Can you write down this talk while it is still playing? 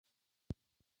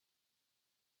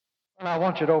I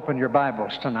want you to open your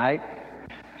Bibles tonight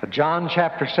to John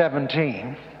chapter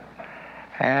 17,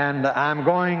 and I'm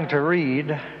going to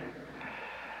read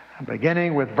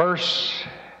beginning with verse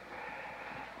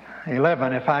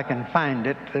 11, if I can find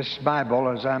it. This Bible,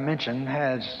 as I mentioned,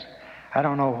 has, I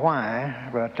don't know why,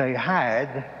 but they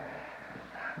hide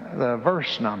the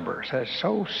verse numbers. It's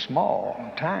so small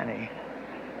and tiny.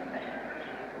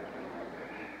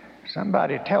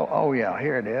 Somebody oh yeah,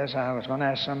 here it is. I was going to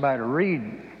ask somebody to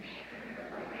read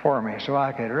for me so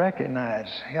I could recognize.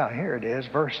 Yeah, here it is,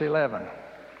 verse 11.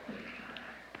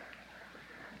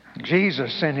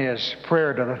 Jesus, in his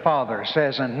prayer to the Father,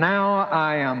 says, "And now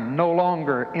I am no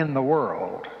longer in the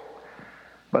world,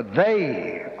 but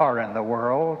they are in the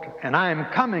world, and I am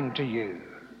coming to you.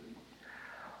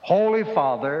 Holy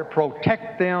Father,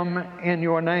 protect them in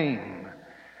your name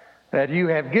that you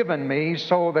have given me,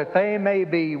 so that they may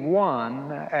be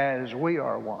one as we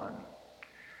are one.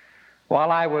 While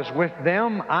I was with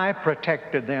them, I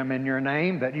protected them in your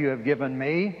name that you have given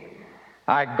me.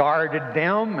 I guarded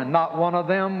them, and not one of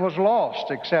them was lost,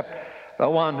 except the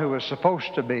one who was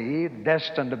supposed to be,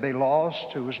 destined to be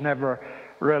lost, who was never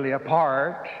really a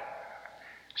part,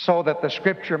 so that the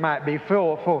Scripture might be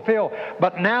fulfilled.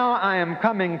 But now I am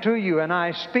coming to you, and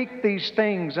I speak these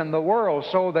things in the world,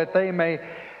 so that they may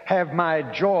have my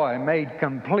joy made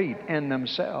complete in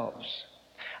themselves.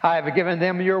 I have given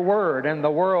them your word, and the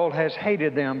world has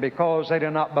hated them because they do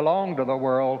not belong to the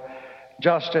world,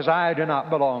 just as I do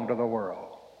not belong to the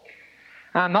world.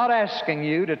 I'm not asking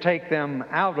you to take them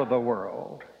out of the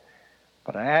world,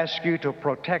 but I ask you to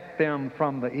protect them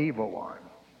from the evil one.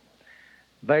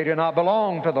 They do not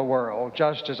belong to the world,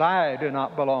 just as I do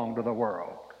not belong to the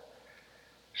world.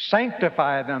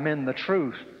 Sanctify them in the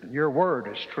truth. Your word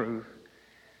is truth.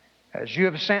 As you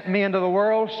have sent me into the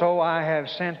world, so I have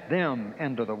sent them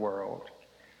into the world.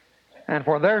 And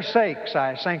for their sakes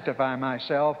I sanctify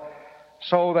myself,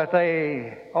 so that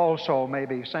they also may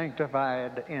be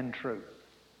sanctified in truth."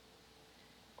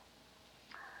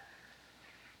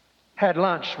 Had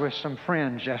lunch with some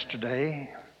friends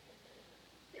yesterday.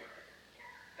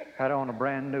 Had on a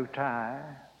brand new tie.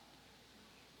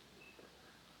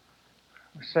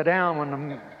 I sat down. When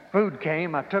the food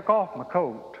came, I took off my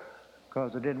coat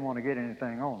because I didn't want to get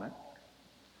anything on it.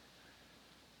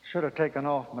 Should have taken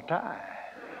off my tie.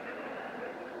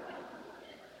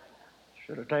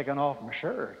 Should have taken off my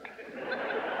shirt.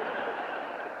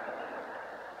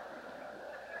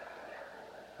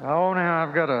 Oh, now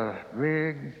I've got a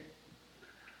big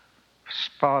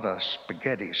spot of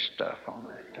spaghetti stuff on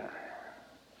that tie.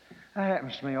 That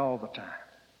happens to me all the time.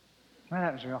 That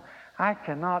happens to me all. I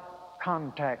cannot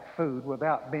contact food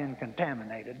without being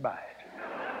contaminated by it.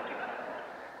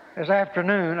 This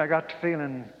afternoon, I got to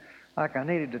feeling like I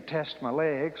needed to test my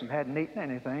legs and hadn't eaten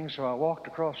anything, so I walked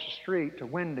across the street to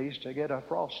Wendy's to get a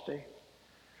Frosty.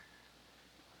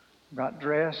 Got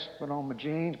dressed, put on my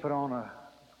jeans, put on a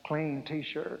clean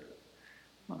T-shirt,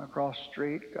 went across the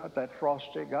street, got that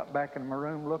Frosty, got back in my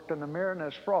room, looked in the mirror, and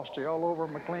there's Frosty all over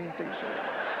my clean T-shirt.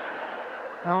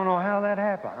 I don't know how that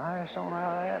happened. I just don't know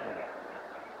how that happened.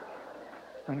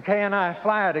 When Kay and I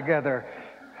fly together,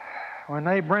 when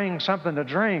they bring something to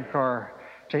drink or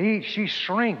to eat, she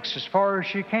shrinks as far as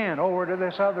she can over to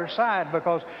this other side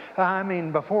because,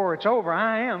 before it's over,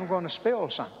 I am going to spill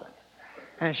something.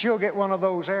 And she'll get one of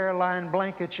those airline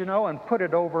blankets, and put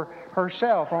it over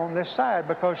herself on this side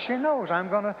because she knows I'm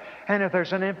going to, and if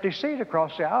there's an empty seat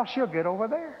across the aisle, she'll get over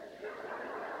there.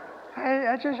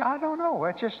 I don't know.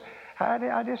 I just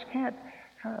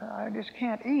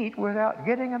can't eat without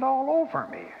getting it all over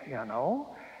me,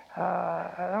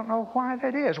 I don't know why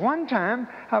that is. One time,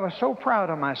 I was so proud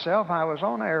of myself. I was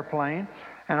on an airplane,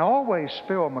 and I always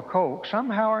spilled my Coke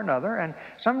somehow or another, and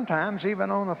sometimes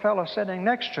even on the fellow sitting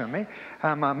next to me.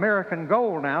 I'm American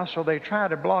Gold now, so they try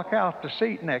to block out the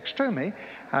seat next to me,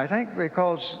 I think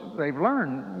because they've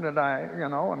learned that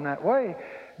I'm that way.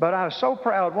 But I was so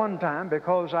proud one time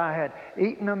because I had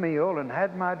eaten a meal and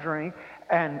had my drink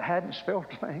and hadn't spilled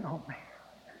a thing on me.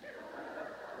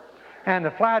 And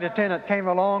the flight attendant came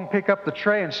along, picked up the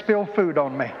tray, and spilled food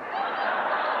on me.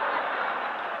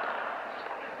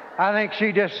 I think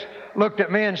she just looked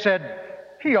at me and said,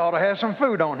 "He ought to have some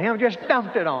food on him," just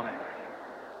dumped it on him.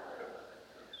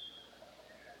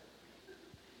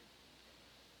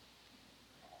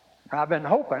 I've been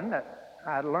hoping that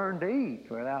I'd learn to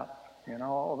eat without,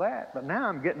 all that. But now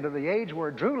I'm getting to the age where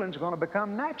drooling's going to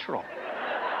become natural.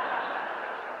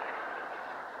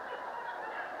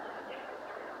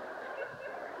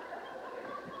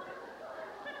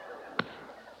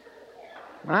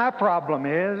 My problem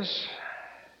is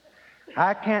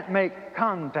I can't make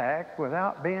contact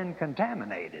without being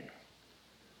contaminated.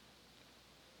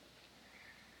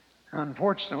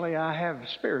 Unfortunately, I have a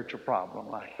spiritual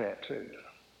problem like that too.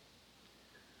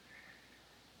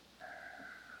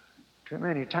 Too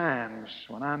many times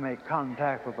when I make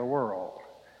contact with the world,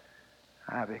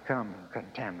 I become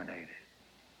contaminated.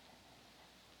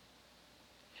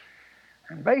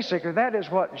 And basically, that is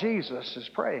what Jesus is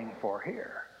praying for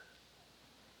here.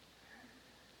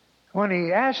 When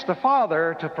He asks the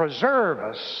Father to preserve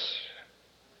us,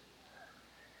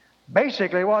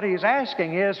 basically what He's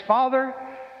asking is, Father,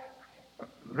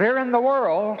 they're in the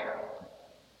world,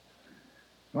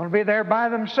 going to be there by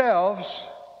themselves,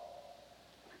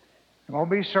 they're going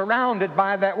to be surrounded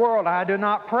by that world. I do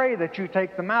not pray that you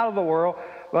take them out of the world,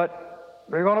 but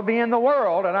they're going to be in the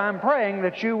world, and I'm praying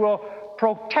that you will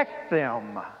protect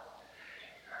them.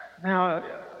 Now,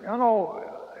 you know,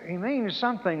 He means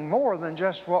something more than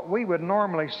just what we would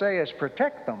normally say is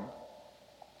protect them.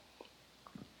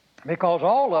 Because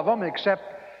all of them, except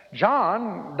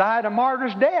John, died a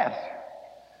martyr's death.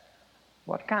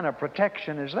 What kind of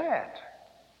protection is that?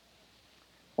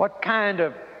 What kind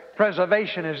of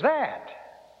preservation is that?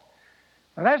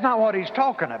 And that's not what He's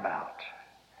talking about.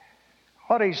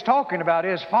 What He's talking about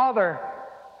is, Father,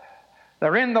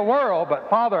 they're in the world, but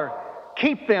Father,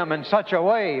 keep them in such a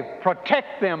way,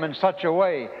 protect them in such a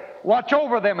way, watch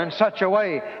over them in such a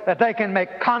way that they can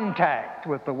make contact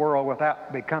with the world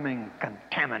without becoming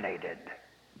contaminated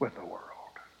with the world.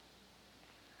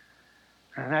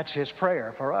 And that's His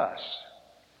prayer for us.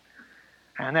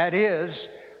 And that is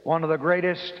one of the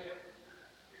greatest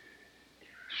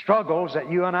struggles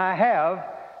that you and I have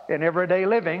in everyday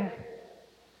living,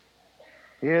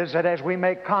 is that as we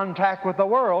make contact with the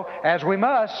world, as we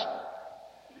must,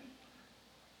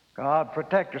 God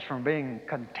protect us from being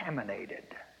contaminated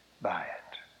by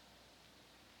it.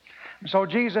 And so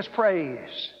Jesus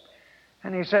prays,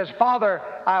 and He says, Father,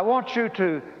 I want you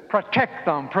to protect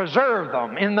them, preserve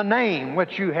them in the name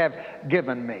which you have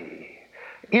given me.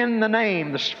 In the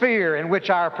name, the sphere in which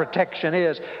our protection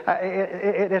is.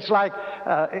 It's like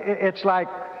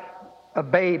a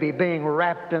baby being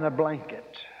wrapped in a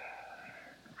blanket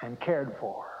and cared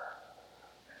for.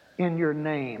 In your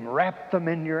name. Wrap them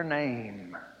in your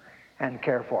name and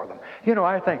care for them. You know,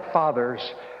 I think fathers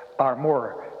are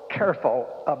more careful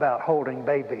about holding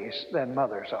babies than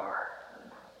mothers are.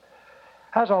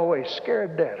 I was always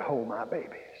scared to death to hold my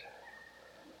babies.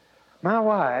 My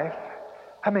wife,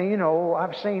 I mean, you know,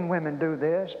 I've seen women do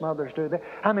this, mothers do that.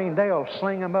 I mean, they'll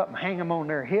sling them up and hang them on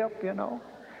their hip, you know,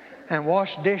 and wash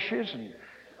dishes and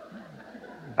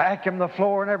vacuum the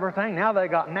floor and everything. Now they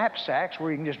got knapsacks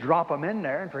where you can just drop them in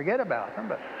there and forget about them.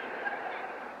 But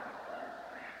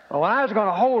when I was going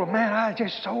to hold them, man, I was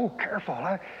just so careful.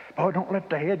 Boy, don't let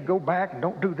the head go back, and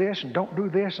don't do this and don't do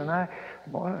this. And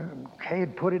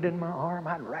Kay'd put it in my arm.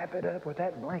 I'd wrap it up with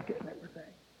that blanket and everything.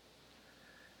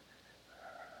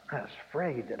 I was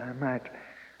afraid that I might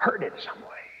hurt it some way.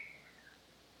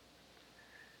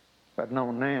 If I'd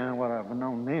known then what I've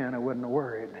known then, I wouldn't have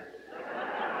worried.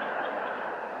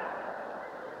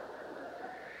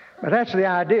 But that's the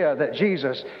idea that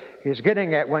Jesus is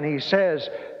getting at when He says,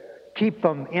 keep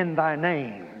them in thy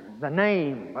name. The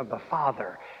name of the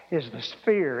Father is the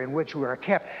sphere in which we are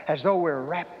kept, as though we're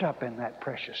wrapped up in that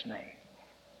precious name.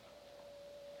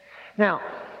 Now,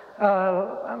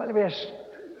 let me just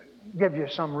give you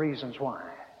some reasons why.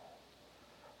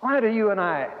 Why do you and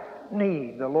I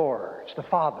need the Lord's, the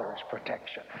Father's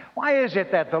protection? Why is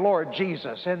it that the Lord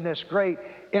Jesus, in this great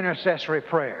intercessory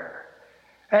prayer,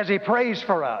 as He prays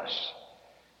for us,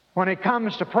 when He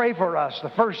comes to pray for us,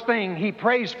 the first thing He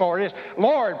prays for is,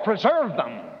 Lord, preserve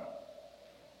them.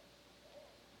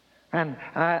 And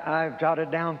I've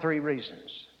jotted down 3 reasons.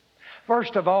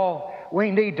 First of all,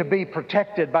 we need to be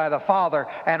protected by the Father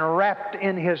and wrapped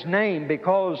in His name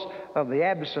because of the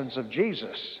absence of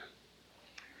Jesus.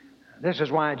 This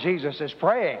is why Jesus is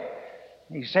praying.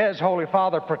 He says, Holy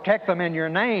Father, protect them in your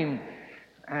name.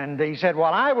 And He said,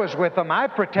 while I was with them, I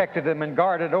protected them and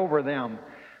guarded over them.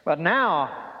 But now,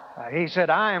 He said,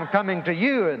 I am coming to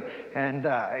you. And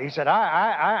He said,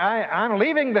 I'm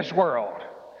leaving this world.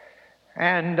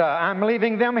 And I'm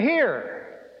leaving them here.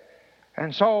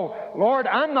 And so, Lord,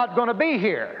 I'm not going to be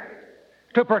here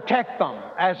to protect them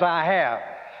as I have.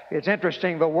 It's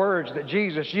interesting, the words that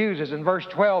Jesus uses in verse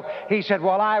 12. He said,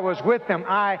 while I was with them,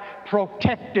 I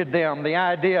protected them. The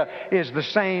idea is the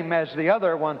same as the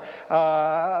other one,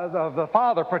 of the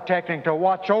Father protecting, to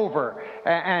watch over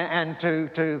and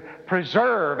to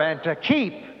preserve and to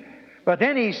keep. But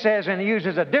then He says, and He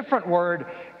uses a different word,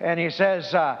 and He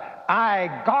says,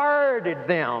 I guarded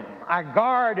them. I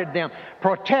guarded them.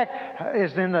 Protect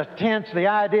is in the tense, the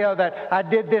idea that I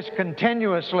did this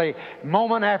continuously,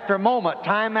 moment after moment,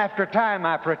 time after time,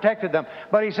 I protected them.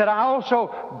 But he said, I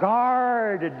also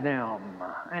guarded them.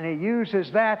 And he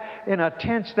uses that in a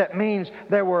tense that means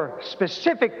there were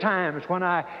specific times when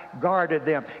I guarded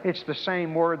them. It's the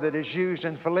same word that is used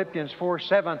in Philippians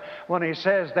 4:7 when he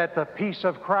says that the peace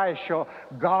of Christ shall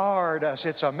guard us.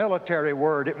 It's a military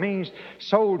word. It means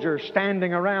soldiers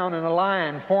standing around in a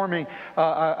line, forming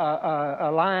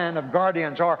a line of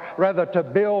guardians, or rather to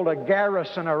build a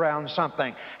garrison around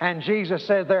something. And Jesus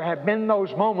says there have been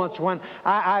those moments when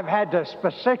I've had to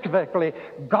specifically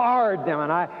guard them.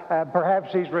 And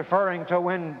perhaps he's referring to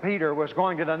when Peter was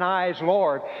going to deny his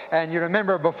Lord. And you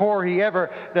remember before he ever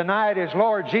denied his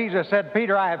Lord, Jesus said,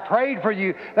 Peter, I have prayed for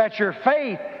you that your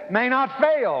faith may not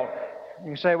fail.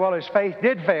 You say, well, his faith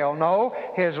did fail. No,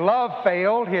 his love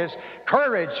failed, his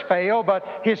courage failed, but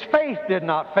his faith did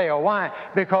not fail. Why?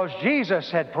 Because Jesus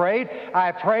had prayed,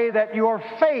 I pray that your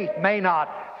faith may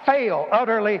not fail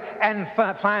utterly and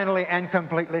finally and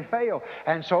completely fail.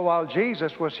 And so while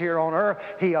Jesus was here on earth,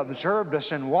 he observed us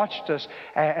and watched us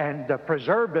and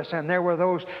preserved us. And there were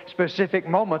those specific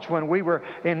moments when we were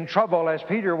in trouble, as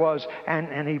Peter was,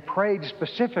 and he prayed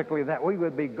specifically that we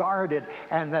would be guarded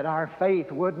and that our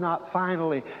faith would not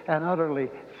finally and utterly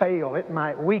fail. It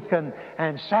might weaken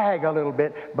and sag a little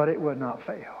bit, but it would not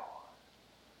fail.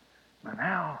 But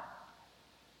now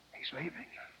he's leaving.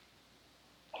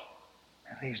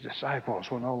 And these disciples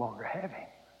will no longer have him.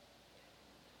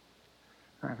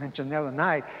 I mentioned the other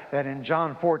night that in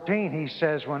John 14, he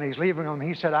says when he's leaving them,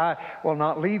 he said, I will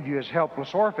not leave you as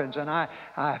helpless orphans. And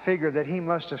I figured that he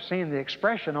must have seen the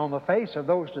expression on the face of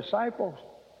those disciples.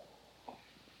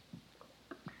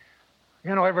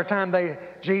 You know, every time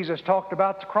Jesus talked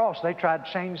about the cross, they tried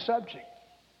to change the subject.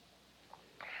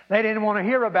 They didn't want to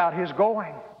hear about his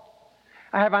going.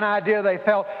 I have an idea they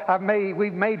felt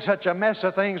we've made such a mess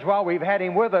of things while we've had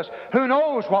him with us. Who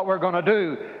knows what we're going to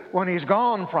do when he's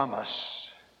gone from us?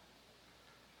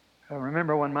 I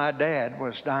remember when my dad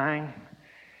was dying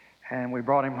and we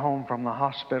brought him home from the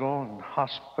hospital and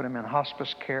put him in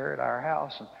hospice care at our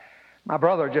house. And my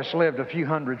brother just lived a few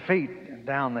hundred feet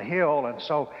down the hill, and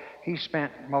so he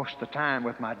spent most of the time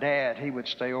with my dad. He would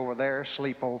stay over there,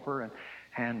 sleep over,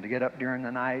 and get up during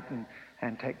the night and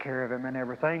take care of him and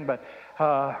everything. But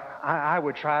I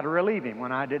would try to relieve him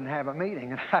when I didn't have a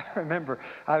meeting. And I remember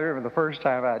the first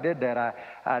time I did that,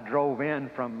 I drove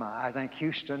in from, I think,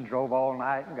 Houston, drove all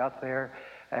night and got there.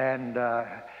 And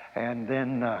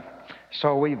then,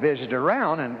 so we visited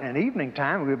around, and evening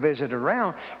time we visited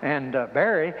around, and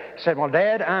Barry said, well,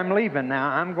 Dad, I'm leaving now.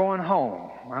 I'm going home.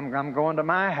 I'm going to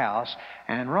my house,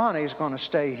 and Ronnie's going to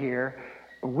stay here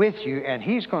with you, and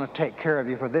he's going to take care of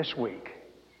you for this week.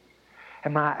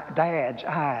 And my dad's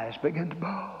eyes began to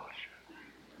bulge.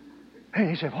 And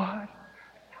he said, what?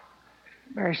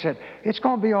 Mary said, it's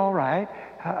going to be all right.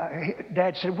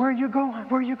 Dad said, where are you going?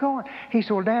 Where are you going? He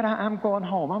said, well, Dad, I'm going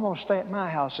home. I'm going to stay at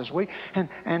my house this week.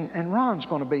 And Ron's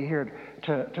going to be here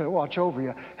to watch over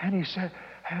you. And he said,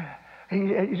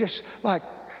 he just like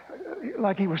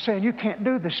he was saying, you can't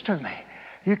do this to me.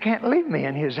 You can't leave me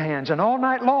in his hands. And all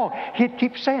night long, he'd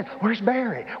keep saying, where's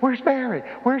Barry? Where's Barry?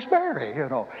 Where's Barry? You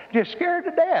know, just scared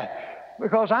to death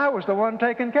because I was the one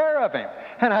taking care of him.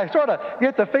 And I sort of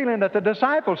get the feeling that the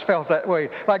disciples felt that way.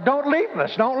 Like, don't leave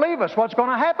us. Don't leave us. What's going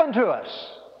to happen to us?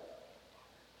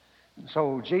 And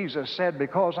so Jesus said,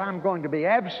 because I'm going to be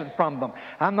absent from them,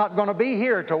 I'm not going to be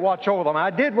here to watch over them. I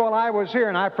did while I was here,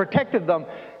 and I protected them.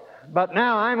 But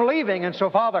now I'm leaving, and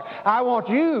so, Father, I want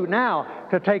you now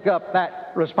to take up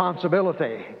that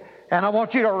responsibility. And I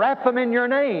want you to wrap them in your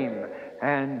name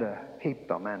and keep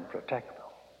them and protect them.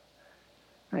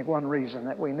 I think one reason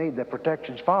that we need the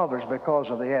protections, Father, is because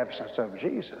of the absence of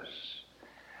Jesus.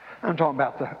 I'm talking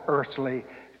about the earthly,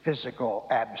 physical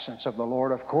absence of the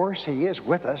Lord. Of course, He is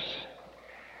with us.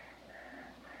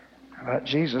 But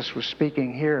Jesus was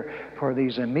speaking here for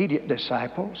these immediate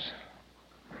disciples.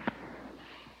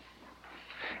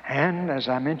 And as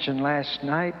I mentioned last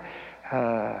night,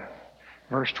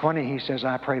 verse 20, he says,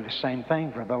 I pray the same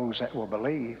thing for those that will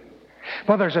believe.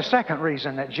 Well, there's a second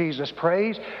reason that Jesus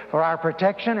prays for our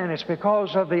protection, and it's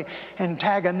because of the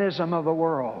antagonism of the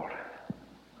world.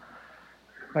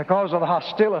 Because of the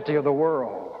hostility of the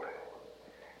world.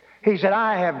 He said,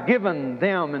 I have given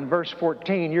them, in verse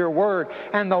 14, your word,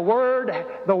 and the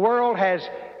world has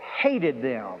hated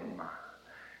them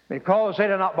because they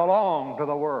do not belong to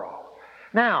the world.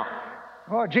 Now,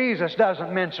 Jesus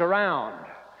doesn't mince around.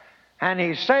 And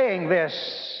He's saying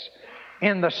this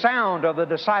in the sound of the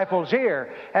disciples'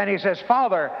 ear. And he says,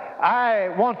 Father, I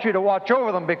want you to watch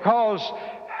over them because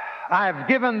I've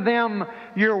given them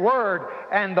your word,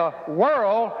 and the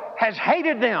world has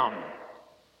hated them.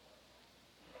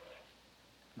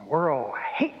 The world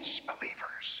hates believers.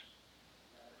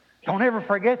 Don't ever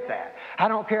forget that. I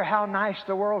don't care how nice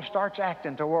the world starts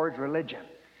acting towards religion.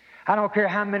 I don't care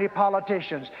how many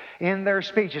politicians end their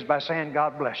speeches by saying,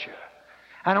 God bless you.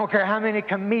 I don't care how many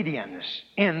comedians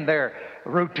end their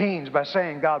routines by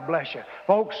saying, God bless you.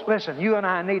 Folks, listen, you and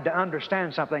I need to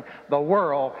understand something. The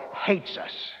world hates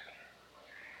us.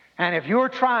 And if you're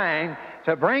trying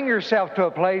to bring yourself to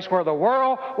a place where the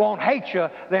world won't hate you,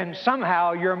 then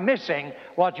somehow you're missing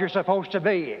what you're supposed to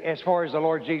be as far as the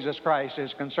Lord Jesus Christ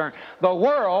is concerned. The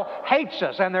world hates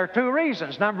us, and there are two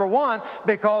reasons. Number one,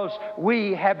 because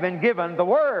we have been given the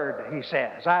Word, he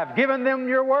says. I have given them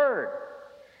your Word.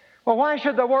 Well, why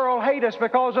should the world hate us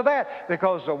because of that?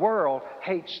 Because the world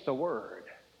hates the Word.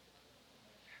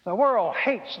 The world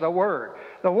hates the Word.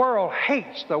 The world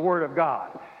hates the Word of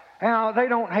God. Now, they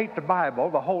don't hate the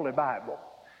Bible, the Holy Bible.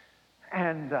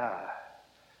 And,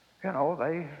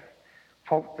 they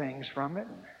quote things from it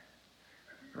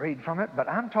and read from it. But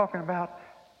I'm talking about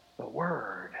the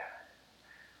Word,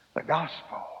 the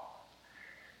Gospel.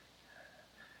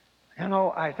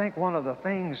 I think one of the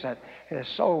things that is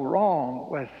so wrong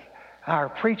with our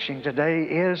preaching today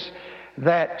is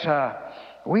that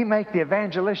we make the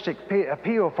evangelistic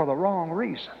appeal for the wrong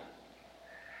reason.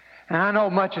 And I know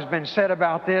much has been said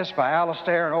about this by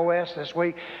Alistair and O.S. this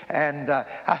week, and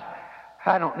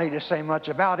I don't need to say much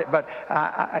about it, but,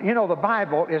 the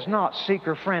Bible is not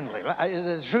seeker-friendly.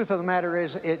 The truth of the matter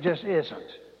is it just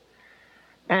isn't.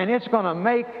 And it's going to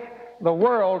make the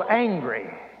world angry.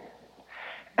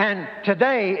 And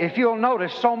today, if you'll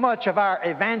notice, so much of our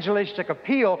evangelistic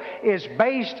appeal is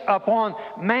based upon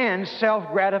man's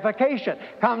self-gratification.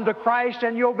 Come to Christ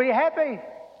and you'll be happy.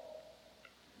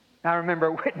 I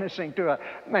remember witnessing to a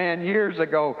man years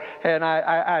ago, and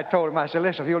I told him, I said,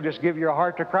 listen, if you'll just give your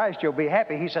heart to Christ, you'll be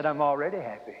happy. He said, I'm already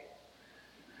happy.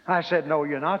 I said, no,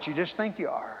 you're not. You just think you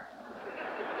are.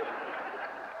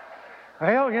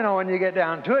 Well, when you get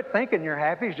down to it, thinking you're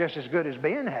happy is just as good as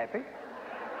being happy.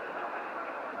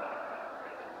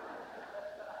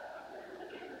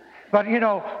 But,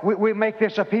 we make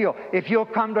this appeal. If you'll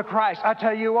come to Christ, I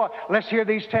tell you what, let's hear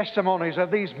these testimonies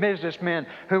of these businessmen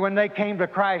who, when they came to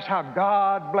Christ, how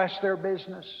God blessed their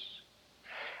business.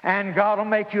 And God will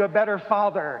make you a better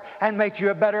father and make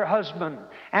you a better husband.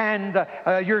 And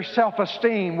your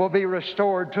self-esteem will be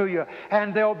restored to you.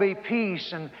 And there'll be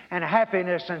peace and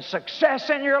happiness and success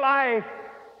in your life.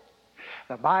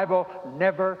 The Bible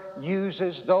never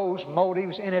uses those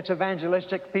motives in its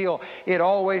evangelistic appeal. It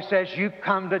always says you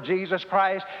come to Jesus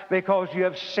Christ because you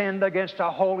have sinned against a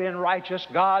holy and righteous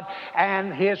God,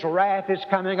 and His wrath is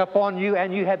coming upon you,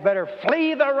 and you had better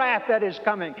flee the wrath that is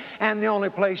coming. And the only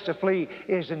place to flee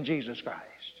is in Jesus Christ.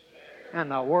 And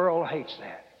the world hates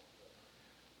that.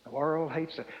 The world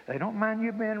hates it. They don't mind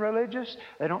you being religious.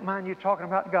 They don't mind you talking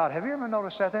about God. Have you ever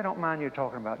noticed that? They don't mind you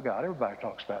talking about God. Everybody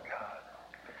talks about God.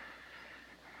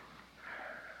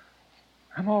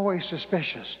 I'm always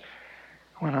suspicious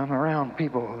when I'm around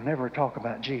people who never talk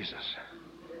about Jesus.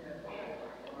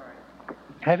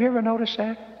 Have you ever noticed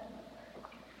that?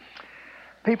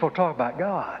 People talk about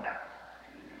God,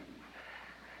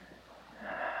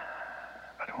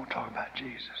 but don't talk about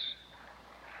Jesus.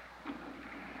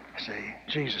 See,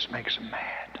 Jesus makes them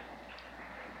mad.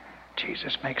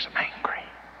 Jesus makes them angry.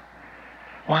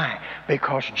 Why?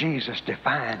 Because Jesus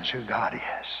defines who God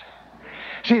is.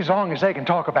 See, as long as they can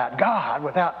talk about God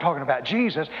without talking about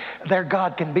Jesus, their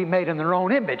God can be made in their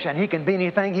own image, and He can be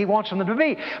anything He wants them to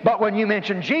be. But when you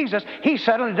mention Jesus, He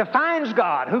suddenly defines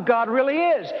God, who God really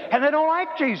is. And they don't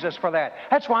like Jesus for that.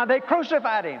 That's why they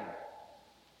crucified Him.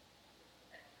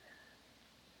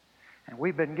 And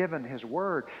we've been given His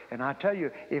Word. And I tell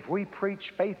you, if we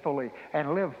preach faithfully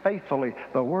and live faithfully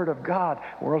the Word of God,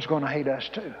 the world's going to hate us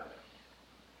too.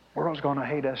 The world's going to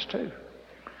hate us too.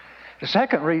 The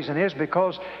second reason is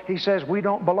because he says we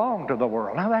don't belong to the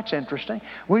world. Now that's interesting.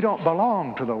 We don't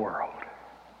belong to the world.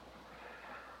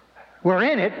 We're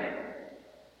in it,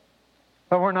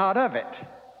 but we're not of it.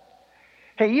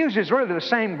 He uses really the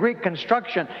same Greek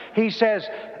construction. He says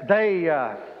they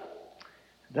are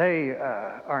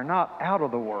not out of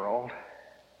the world,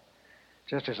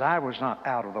 just as I was not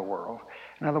out of the world.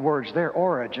 In other words, their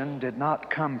origin did not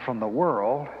come from the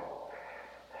world.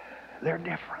 They're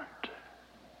different.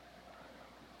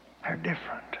 They're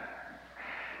different.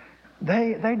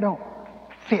 They don't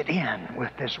fit in with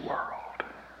this world.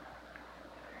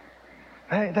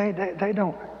 They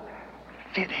don't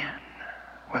fit in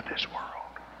with this world.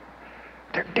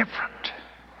 They're different.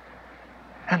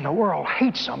 And the world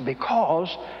hates them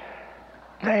because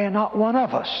they're not one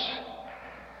of us.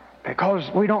 Because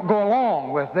we don't go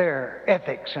along with their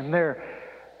ethics and their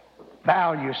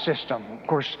value system. Of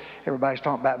course, everybody's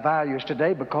talking about values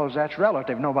today because that's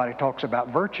relative. Nobody talks about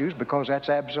virtues because that's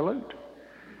absolute.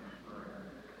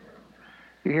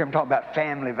 You hear them talk about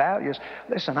family values.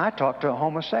 Listen, I talked to a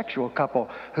homosexual couple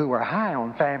who were high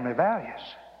on family values.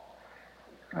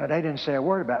 They didn't say a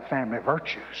word about family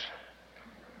virtues.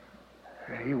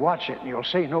 You watch it and you'll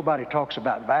see nobody talks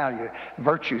about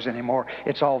virtues anymore.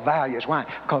 It's all values. Why?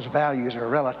 Because values are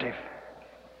relative.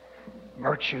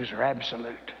 Virtues are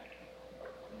absolute.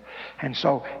 And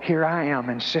so here I am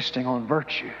insisting on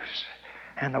virtues,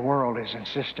 and the world is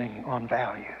insisting on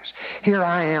values. Here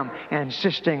I am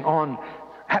insisting on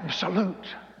absolute,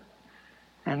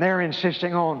 and they're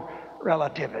insisting on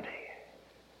relativity.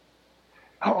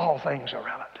 All things are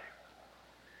relative.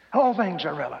 All things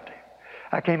are relative.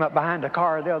 I came up behind a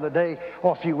car the other day,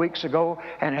 a few weeks ago,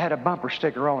 and it had a bumper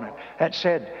sticker on it that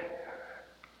said,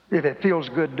 "If it feels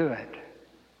good, do it."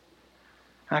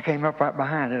 I came up right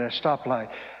behind it at a stoplight.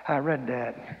 I read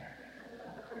that.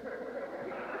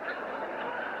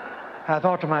 I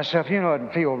thought to myself, it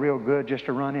doesn't feel real good just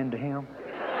to run into him.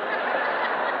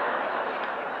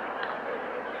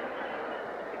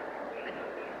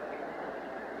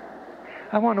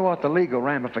 I wonder what the legal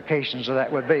ramifications of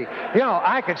that would be.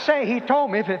 I could say he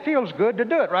told me if it feels good to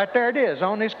do it. Right there it is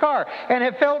on his car. And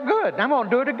it felt good. I'm going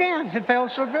to do it again. It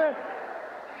felt so good.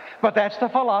 But that's the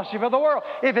philosophy of the world.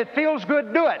 If it feels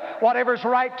good, do it. Whatever's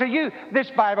right to you. This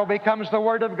Bible becomes the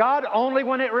Word of God only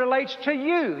when it relates to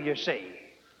you, you see.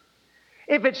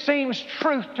 If it seems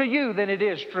truth to you, then it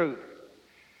is truth.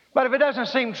 But if it doesn't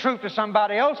seem truth to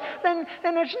somebody else, then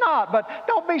it's not. But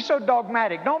don't be so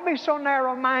dogmatic. Don't be so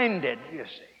narrow-minded, you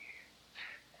see.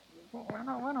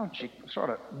 Why don't you sort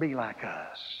of be like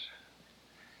us?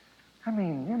 I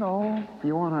mean, if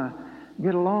you want to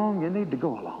get along, you need to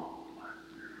go along.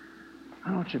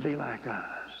 Why don't you be like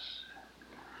us?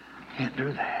 Can't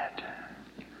do that.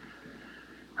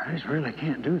 I just really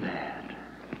can't do that.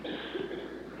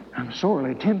 I'm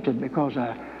sorely tempted because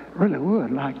I really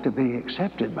would like to be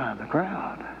accepted by the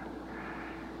crowd.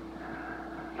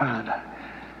 But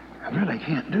I really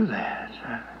can't do that.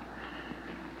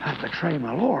 I'd betray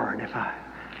my Lord if I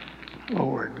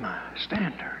lowered my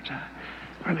standards. I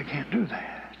really can't do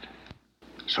that.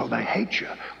 So they hate you.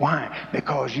 Why?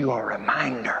 Because you are a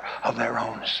reminder of their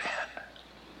own sin.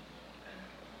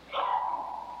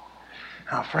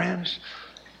 Now, friends,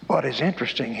 what is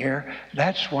interesting here,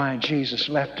 that's why Jesus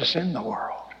left us in the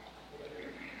world.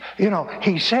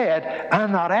 He said,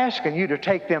 I'm not asking you to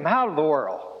take them out of the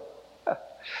world.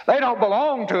 They don't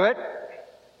belong to it.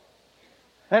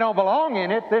 They don't belong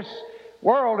in it. This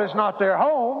world is not their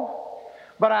home.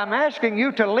 But I'm asking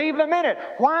you to leave them in it.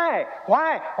 Why?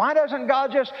 Why doesn't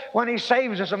God just, when He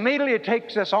saves us, immediately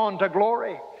takes us on to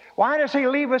glory? Why does He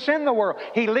leave us in the world?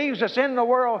 He leaves us in the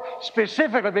world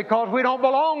specifically because we don't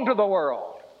belong to the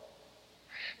world.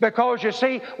 Because you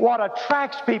see, what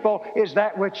attracts people is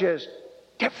that which is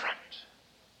different.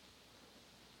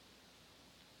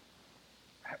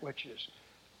 That which is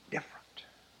different.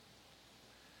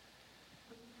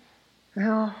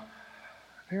 Now,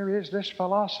 there is this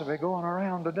philosophy going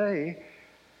around today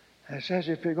that says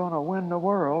if you're going to win the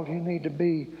world, you need to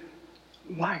be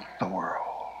like the world.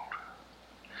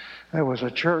 There was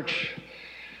a church,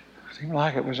 it seemed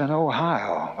like it was in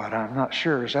Ohio, but I'm not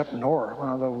sure. It's up north, one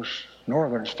of those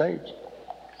northern states.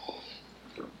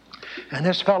 And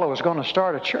this fellow was going to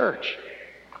start a church.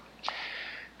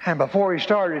 And before he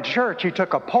started a church, he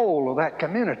took a poll of that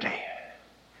community.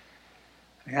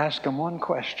 He asked them one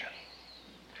question.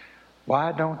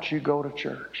 Why don't you go to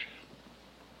church?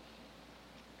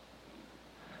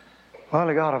 Well,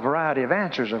 he got a variety of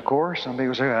answers, of course. Some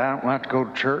people say, I don't like to go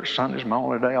to church. Sunday's my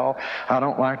only day off. I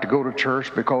don't like to go to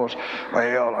church because,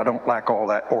 well, I don't like all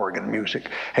that organ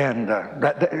music. And,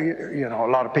 a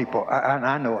lot of people,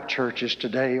 I know of churches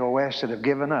today, OS, that have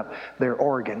given up their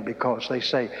organ because they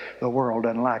say the world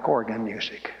doesn't like organ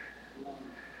music.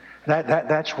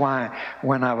 That's why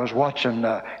when I was watching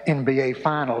the NBA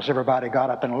Finals, everybody got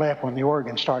up and left when the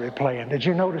organ started playing. Did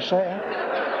you notice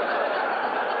that?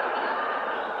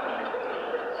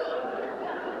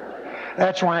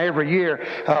 That's why every year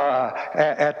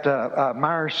at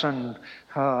Myerson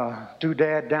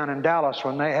Doodad down in Dallas,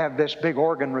 when they have this big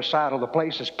organ recital, the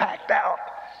place is packed out.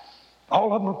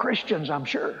 All of them are Christians, I'm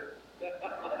sure.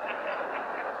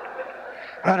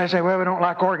 And they say, well, we don't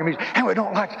like organ music. And they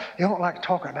don't like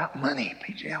talking about money.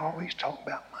 PJ always talk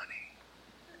about money.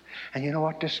 And you know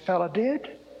what this fella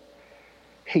did?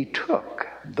 He took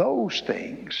those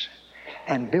things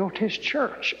and built his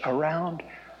church around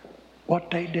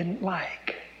what they didn't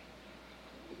like.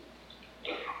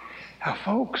 Now,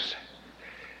 folks,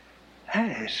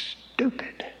 that is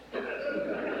stupid.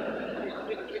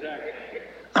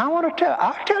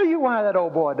 I'll tell you why that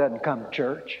old boy doesn't come to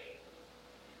church.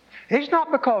 It's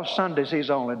not because Sunday's his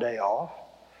only day off.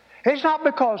 It's not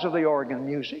because of the organ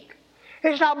music.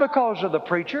 It's not because of the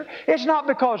preacher. It's not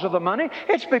because of the money.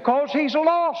 It's because he's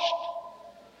lost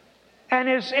and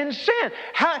is in sin.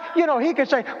 He could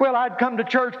say, well, I'd come to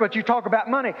church, but you talk about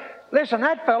money. Listen,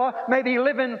 that fella may be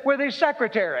living with his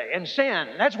secretary in sin.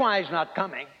 That's why he's not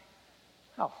coming.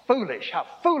 How foolish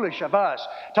of us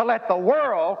to let the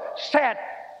world set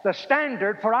the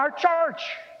standard for our church.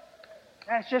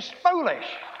 That's just foolish.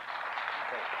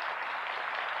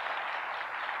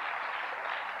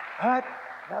 But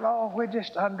we're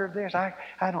just under this. I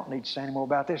don't need to say any more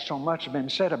about this. So much has been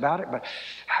said about it. But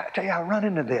I tell you, I run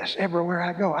into this. Everywhere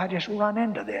I go, I just run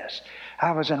into this.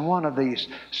 I was in one of these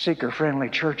seeker-friendly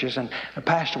churches, and the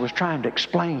pastor was trying to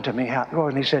explain to me how it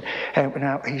goes. And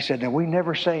he said, now we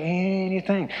never say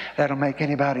anything that'll make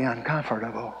anybody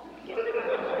uncomfortable.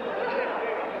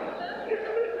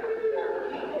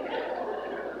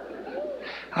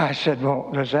 I said,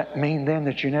 well, does that mean then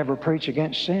that you never preach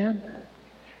against sin?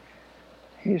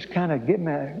 He just kind of gave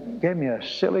me a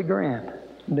silly grin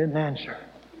and didn't answer.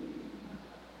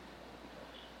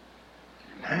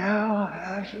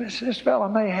 Now, this fellow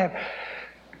may have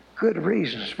good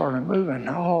reasons for removing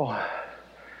all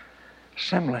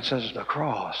semblances of the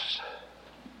cross,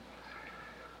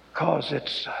 because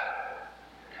it's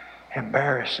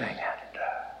embarrassing and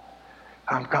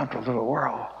uncomfortable to the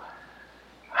world.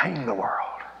 Hang the world.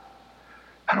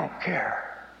 I don't care.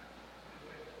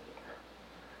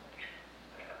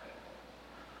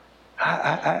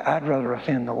 I'd rather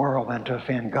offend the world than to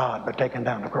offend God by taking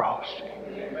down the cross.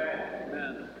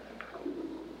 Amen.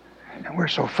 And we're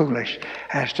so foolish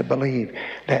as to believe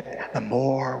that the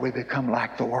more we become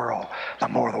like the world, the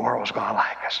more the world's going to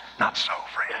like us. Not so,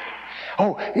 friend.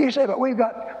 Oh, you say, but we've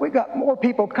got more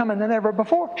people coming than ever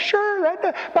before. Sure,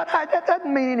 that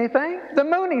doesn't mean anything. The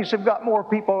Moonies have got more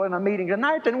people in a meeting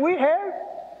tonight than we have.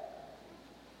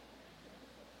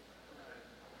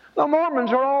 The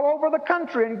Mormons are all over the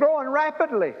country and growing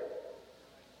rapidly.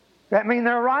 That mean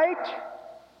they're right?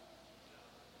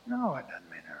 No, it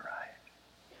doesn't mean they're right.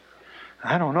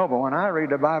 I don't know, but when I read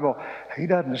the Bible, he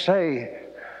doesn't say,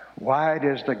 wide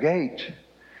is the gate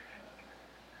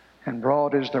and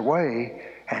broad is the way,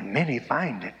 and many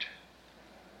find it.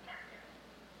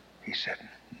 He said,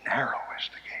 narrow is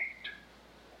the gate,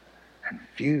 and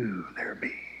few there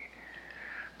be.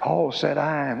 Paul said,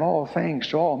 I am all things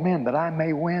to all men that I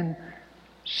may win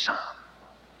some.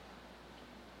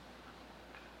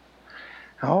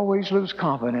 I always lose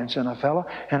confidence in a fellow,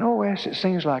 and yes, it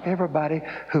seems like everybody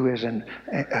who is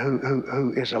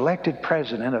elected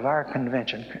president of our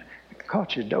convention,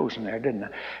 caught you dozing there, didn't I?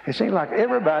 It seems like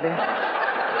everybody.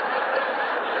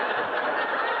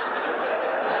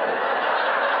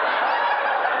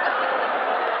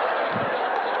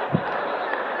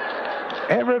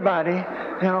 Everybody,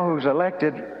 who's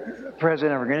elected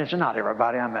president of a convention, not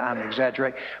everybody, I'm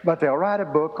exaggerating, but they'll write a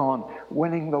book on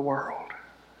winning the world.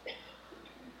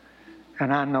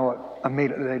 And I know it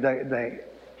immediately,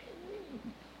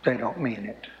 they don't mean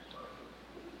it.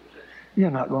 You're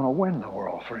not going to win the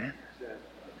world, friend.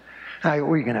 Now,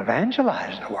 we can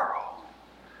evangelize the world,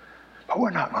 but we're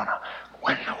not going to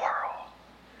win the world.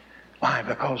 Why?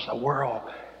 Because the world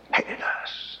hated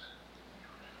us.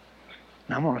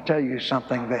 Now, I'm going to tell you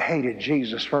something. They hated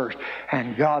Jesus first,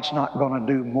 and God's not going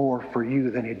to do more for you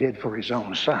than He did for His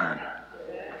own Son.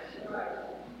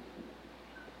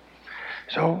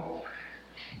 So,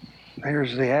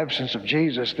 there's the absence of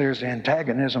Jesus. There's the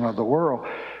antagonism of the world.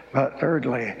 But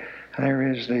thirdly,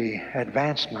 there is the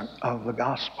advancement of the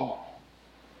gospel.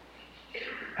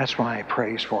 That's why He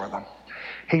prays for them.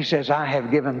 He says, I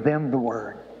have given them the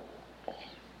word.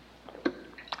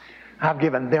 I've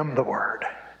given them the word.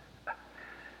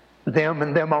 Them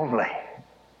and them only.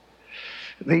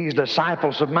 These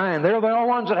disciples of mine, they're the only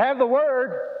ones that have the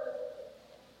word.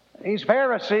 These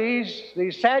Pharisees,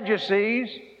 these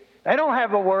Sadducees, they don't have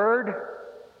the word.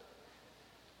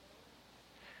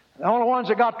 The only ones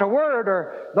that got the word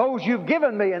are those you've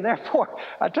given me. And therefore,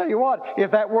 I tell you what, if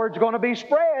that word's going to be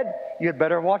spread, you'd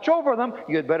better watch over them.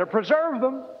 You'd better preserve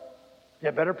them.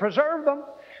 You'd better preserve them.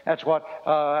 That's what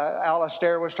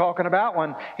Alistair was talking about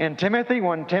when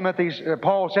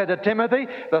Paul said to Timothy,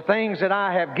 the things that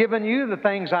I have given you, the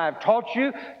things I have taught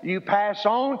you, you pass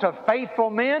on to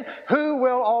faithful men who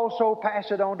will also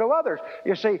pass it on to others.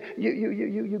 You see,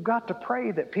 you've got to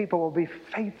pray that people will be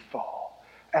faithful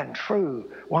and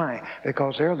true. Why?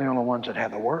 Because they're the only ones that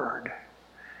have the Word.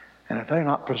 And if they're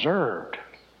not preserved,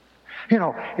 you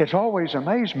know, it's always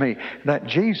amazed me that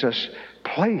Jesus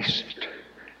placed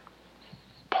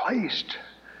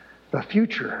the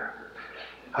future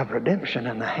of redemption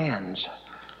in the hands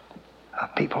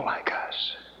of people like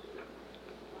us.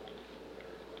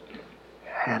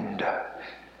 And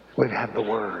we have the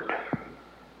Word,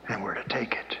 and we're to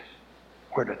take it.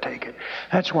 We're to take it.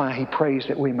 That's why He prays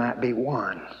that we might be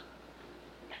one.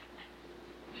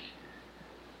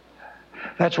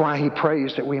 That's why He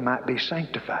prays that we might be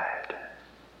sanctified.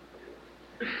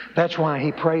 That's why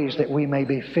He prays that we may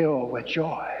be filled with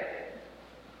joy.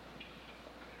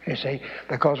 You see,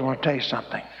 because I want to tell you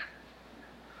something.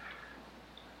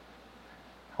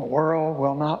 The world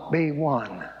will not be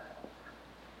won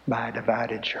by a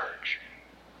divided church.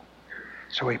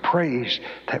 So He prays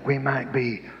that we might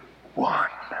be one.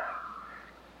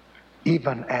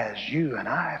 Even as you and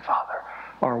I, Father,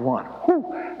 are one.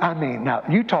 Whew. I mean, now,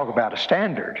 you talk about a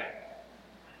standard.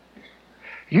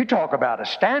 You talk about a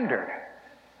standard.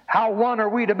 How one are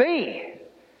we to be?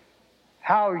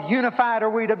 How unified are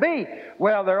we to be?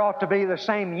 Well, there ought to be the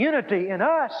same unity in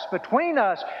us, between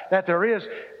us, that there is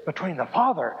between the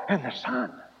Father and the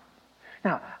Son.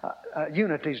 Now,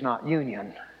 unity is not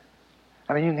union.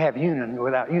 I mean, you can have union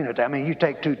without unity. I mean, you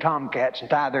take two tomcats and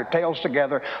tie their tails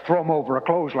together, throw them over a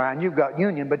clothesline, you've got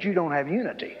union, but you don't have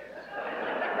unity.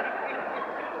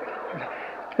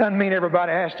 Doesn't mean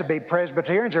everybody has to be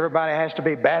Presbyterians, everybody has to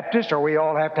be Baptist, or we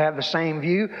all have to have the same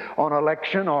view on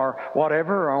election or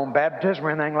whatever, or on baptism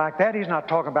or anything like that. He's not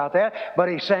talking about that, but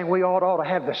he's saying we ought to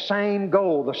have the same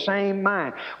goal, the same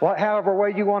mind. However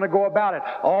way you want to go about it,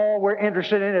 all we're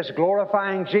interested in is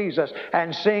glorifying Jesus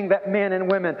and seeing that men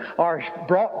and women are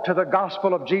brought to the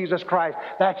gospel of Jesus Christ.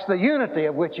 That's the unity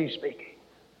of which he's speaking.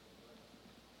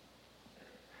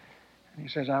 And he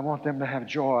says, I want them to have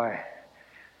joy,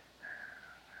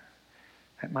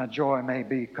 that my joy may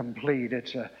be complete.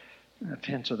 The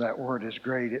tense of that word is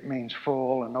great. It means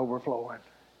full and overflowing.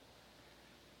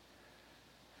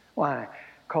 Why?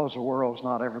 Because the world's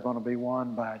not ever going to be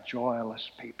won by joyless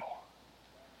people.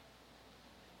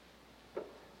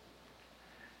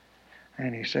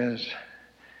 And he says,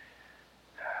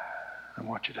 I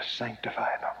want you to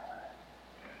sanctify them.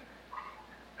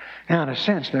 Now, in a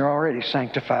sense, they're already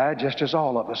sanctified, just as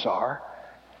all of us are.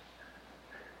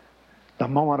 The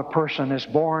moment a person is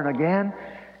born again,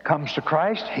 comes to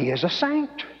Christ, he is a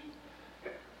saint.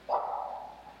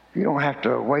 You don't have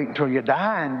to wait until you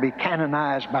die and be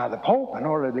canonized by the Pope in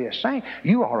order to be a saint.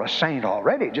 You are a saint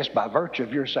already just by virtue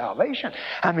of your salvation.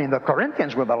 I mean, the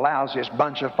Corinthians were the lousiest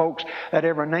bunch of folks that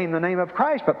ever named the name of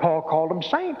Christ, but Paul called them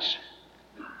saints.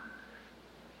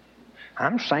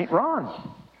 I'm Saint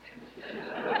Ron.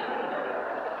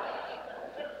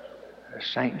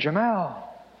 Saint Jamal.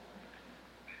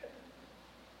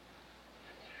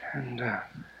 And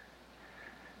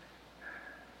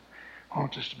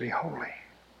wants us to be holy.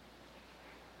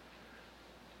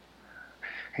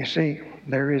 You see,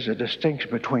 there is a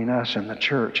distinction between us and the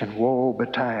church, and woe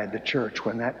betide the church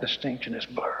when that distinction is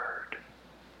blurred.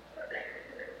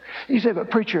 You say, but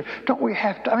preacher, don't we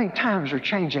have to, times are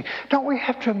changing. Don't we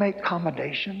have to make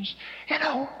accommodations?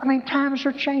 Times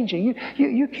are changing.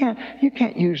 You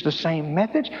can't use the same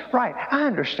methods. Right, I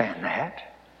understand that.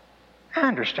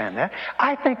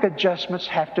 I think adjustments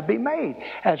have to be made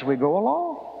as we go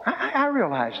along. I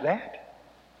realize that.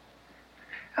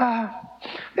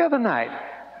 The other night,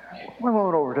 we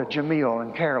went over to Jamil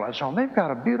and Carolyn's home. They've got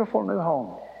a beautiful new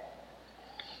home.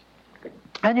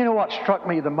 And you know what struck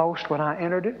me the most when I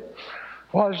entered it?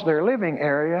 Was their living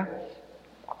area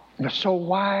was so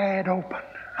wide open.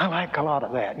 I like a lot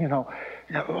of that,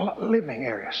 living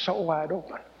area so wide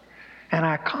open. And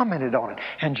I commented on it.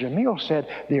 And Jamil said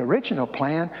the original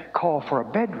plan called for a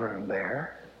bedroom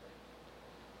there,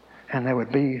 and there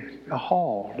would be a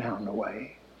hall down the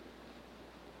way.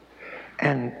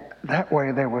 And that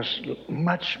way there was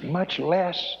much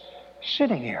less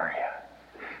sitting area,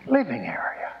 living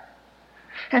area.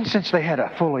 And since they had a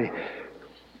fully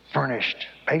furnished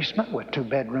basement with 2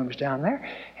 bedrooms down there,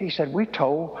 he said, we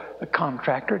told the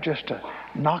contractor just to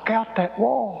knock out that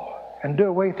wall and do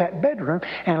away with that bedroom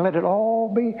and let it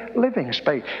all be living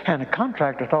space. And the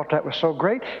contractor thought that was so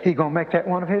great, he's going to make that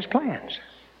one of his plans.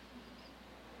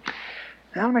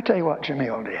 Now let me tell you what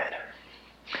Jamil did.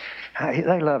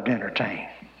 They loved to entertain.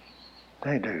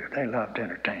 They do. They love to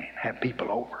entertain, have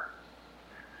people over.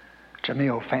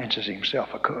 Jamil fancies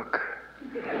himself a cook.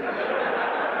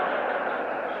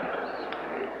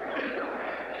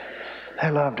 They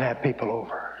love to have people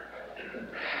over.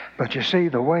 But you see,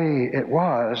 the way it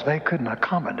was, they couldn't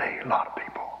accommodate a lot of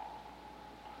people.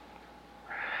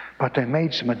 But they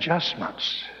made some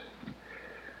adjustments,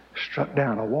 struck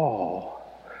down a wall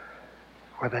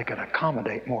where they could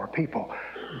accommodate more people.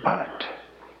 But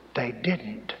they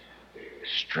didn't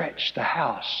stretch the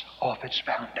house off its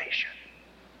foundation.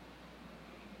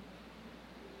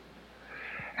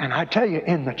 And I tell you,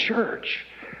 in the church,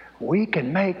 we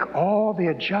can make all the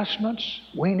adjustments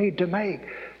we need to make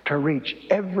to reach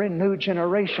every new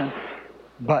generation,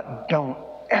 but don't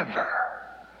ever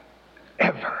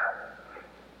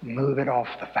move it off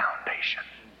the foundation.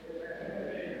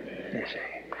 You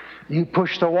see, you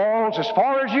push the walls as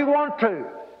far as you want to,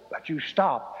 but you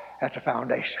stop at the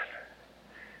foundation.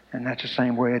 And that's the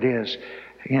same way it is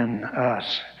in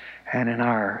us and in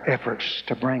our efforts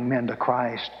to bring men to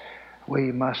Christ.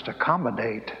 We must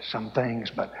accommodate some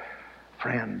things, but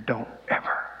friend, don't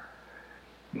ever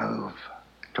move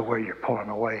to where you're pulling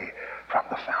away from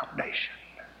the foundation.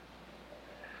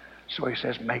 So he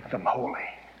says, make them holy,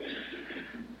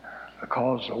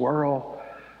 because the world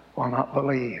will not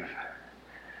believe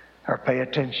or pay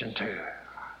attention to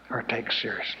or take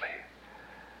seriously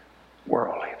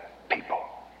worldly people,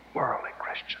 worldly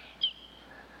Christians.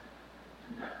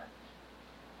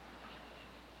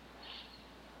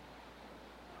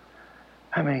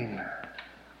 I mean,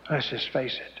 let's just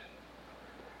face it.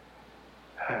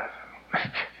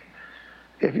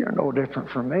 If you're no different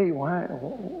from me, why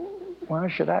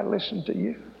should I listen to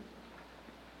you?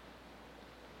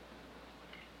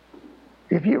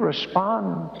 If you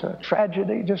respond to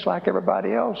tragedy just like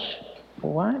everybody else,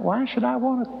 why should I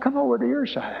want to come over to your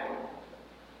side?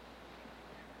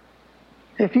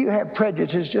 If you have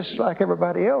prejudices just like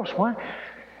everybody else,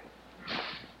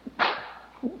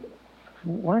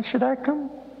 why should I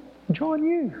come join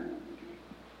you?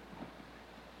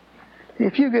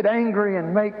 If you get angry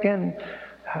and make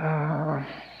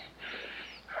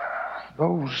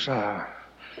those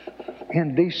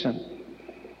indecent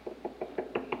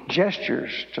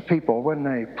gestures to people when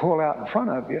they pull out in front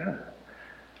of you,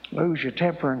 lose your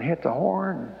temper and hit the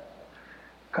horn,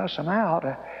 cuss them out,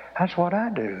 that's what I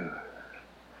do.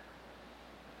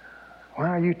 Why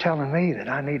are you telling me that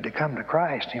I need to come to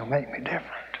Christ and He'll make me different?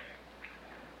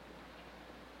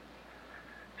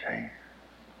 See?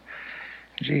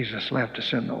 Jesus left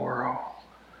us in the world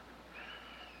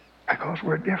because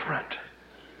we're different.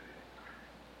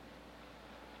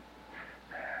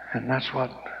 And that's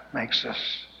what makes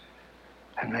us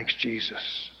and makes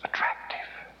Jesus attractive.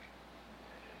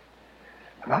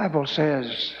 The Bible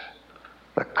says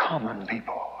the common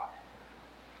people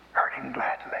heard Him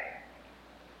gladly.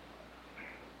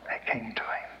 They came to Him.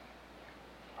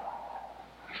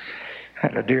 I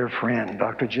had a dear friend,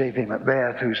 Dr. J.P.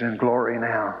 Macbeth, who's in glory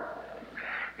now.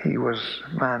 He was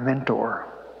my mentor.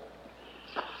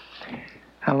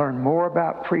 I learned more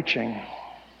about preaching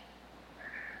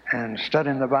and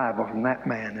studying the Bible from that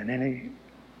man than any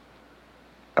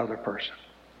other person.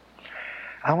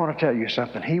 I want to tell you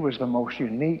something. He was the most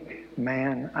unique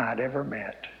man I'd ever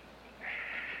met.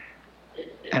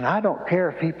 And I don't care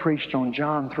if he preached on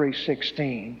John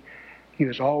 3:16. He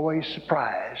was always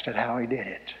surprised at how he did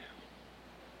it.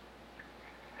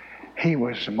 He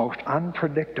was the most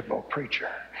unpredictable preacher.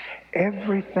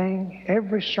 Every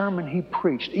sermon he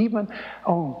preached, even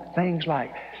on things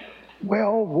like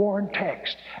well-worn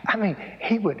text, I mean,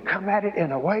 he would come at it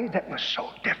in a way that was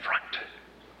so different.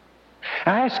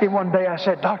 I asked him one day, I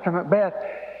said, Dr. Macbeth,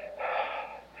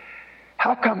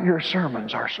 how come your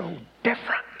sermons are so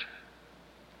different?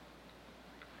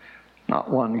 Not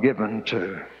one given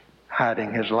to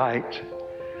hiding his light.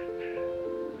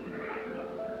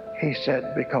 He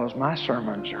said, because my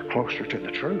sermons are closer to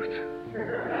the truth.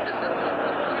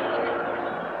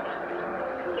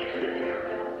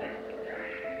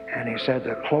 And he said,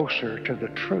 the closer to the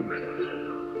truth,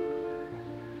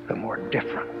 the more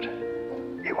different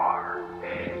you are.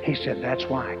 He said, that's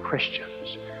why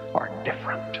Christians are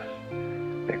different,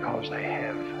 because they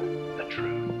have the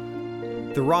truth.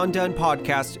 The Ron Dunn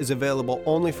podcast is available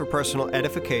only for personal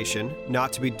edification,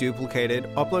 not to be duplicated,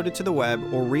 uploaded to the web,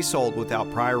 or resold without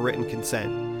prior written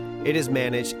consent. It is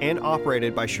managed and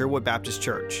operated by Sherwood Baptist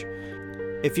Church.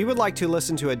 If you would like to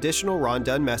listen to additional Ron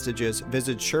Dunn messages,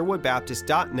 visit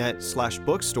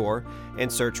sherwoodbaptist.net/bookstore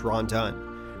and search Ron Dunn.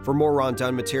 For more Ron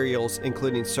Dunn materials,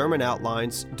 including sermon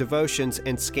outlines, devotions,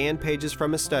 and scanned pages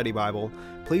from his study Bible,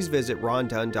 please visit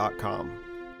rondunn.com.